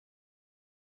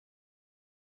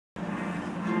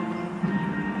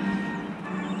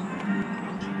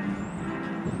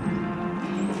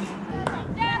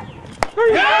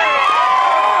Southern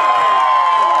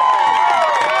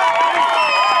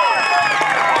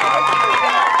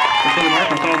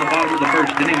Arkansas in the bottom of the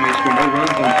first inning, we scored no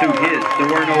runs on 2 hits. There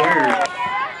were no errors.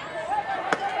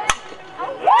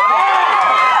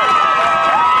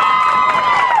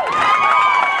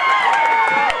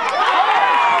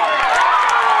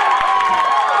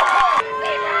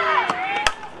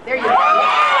 There you go.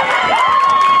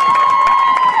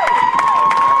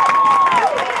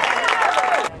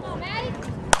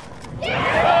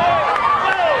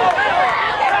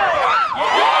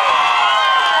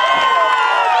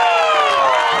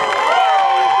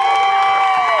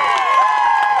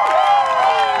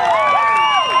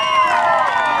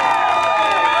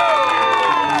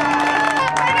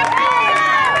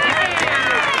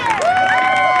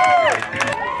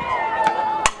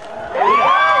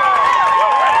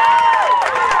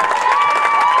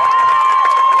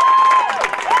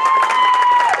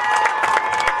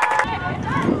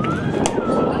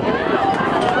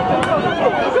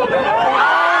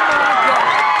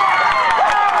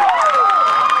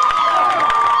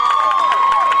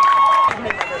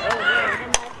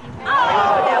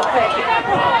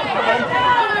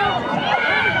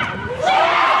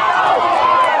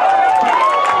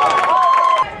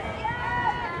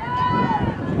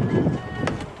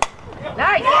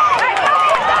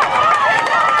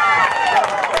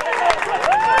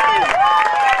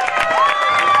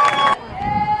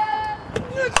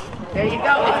 There you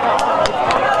go.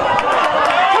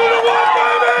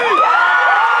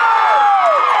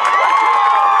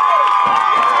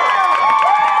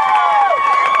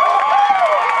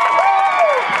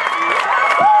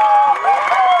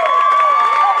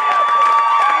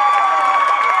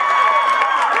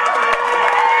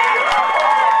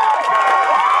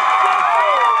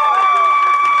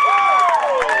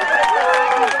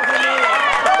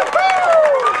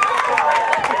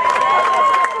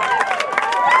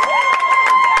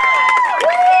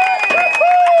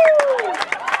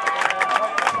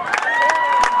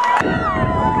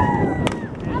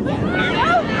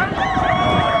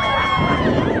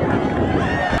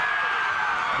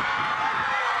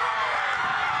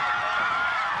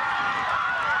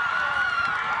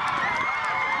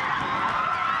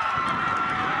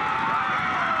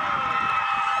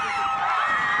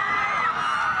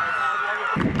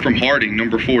 From Harding,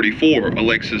 number 44,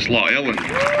 Alexis Law Ellen.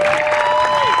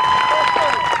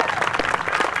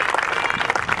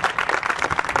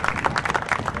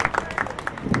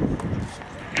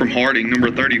 From Harding, number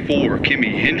 34,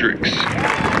 Kimmy Hendricks.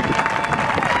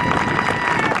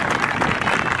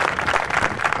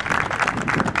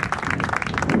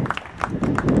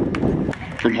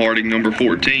 From Harding, number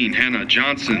 14, Hannah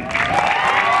Johnson.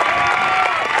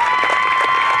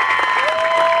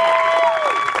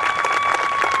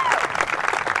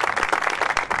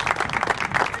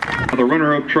 The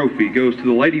runner-up trophy goes to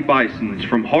the Lady Bisons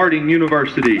from Harding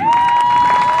University.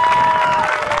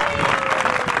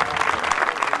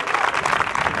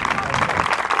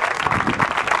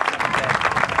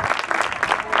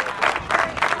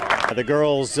 The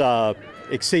girls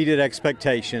exceeded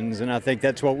expectations, and I think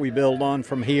that's what we build on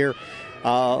from here.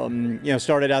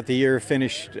 Started out the year,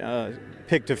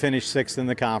 picked to finish 6th in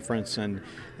the conference, and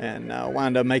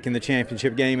wound up making the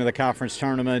championship game of the conference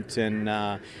tournament,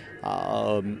 and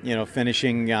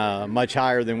finishing much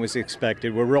higher than was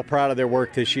expected. We're real proud of their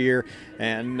work this year,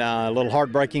 and a little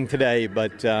heartbreaking today,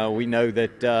 but we know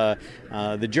that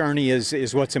the journey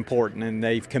is what's important, and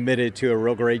they've committed to a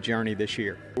real great journey this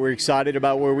year. We're excited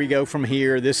about where we go from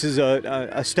here. This is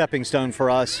a stepping stone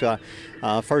for us.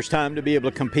 First time to be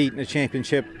able to compete in a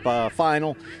championship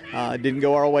final. Didn't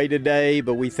go our way today,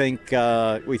 but we think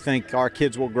our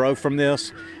kids will grow from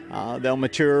this. They'll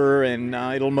mature, and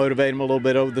it'll motivate them a little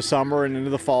bit over the summer and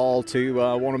into the fall to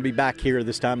want to be back here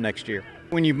this time next year.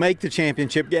 When you make the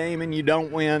championship game and you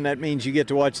don't win, that means you get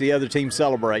to watch the other team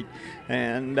celebrate,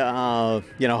 and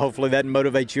hopefully that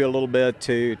motivates you a little bit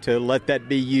to let that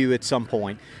be you at some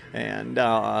point. And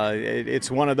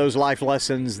it's one of those life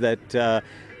lessons that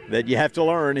you have to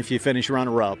learn if you finish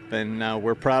runner-up. And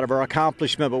we're proud of our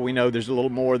accomplishment, but we know there's a little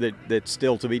more that's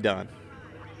still to be done.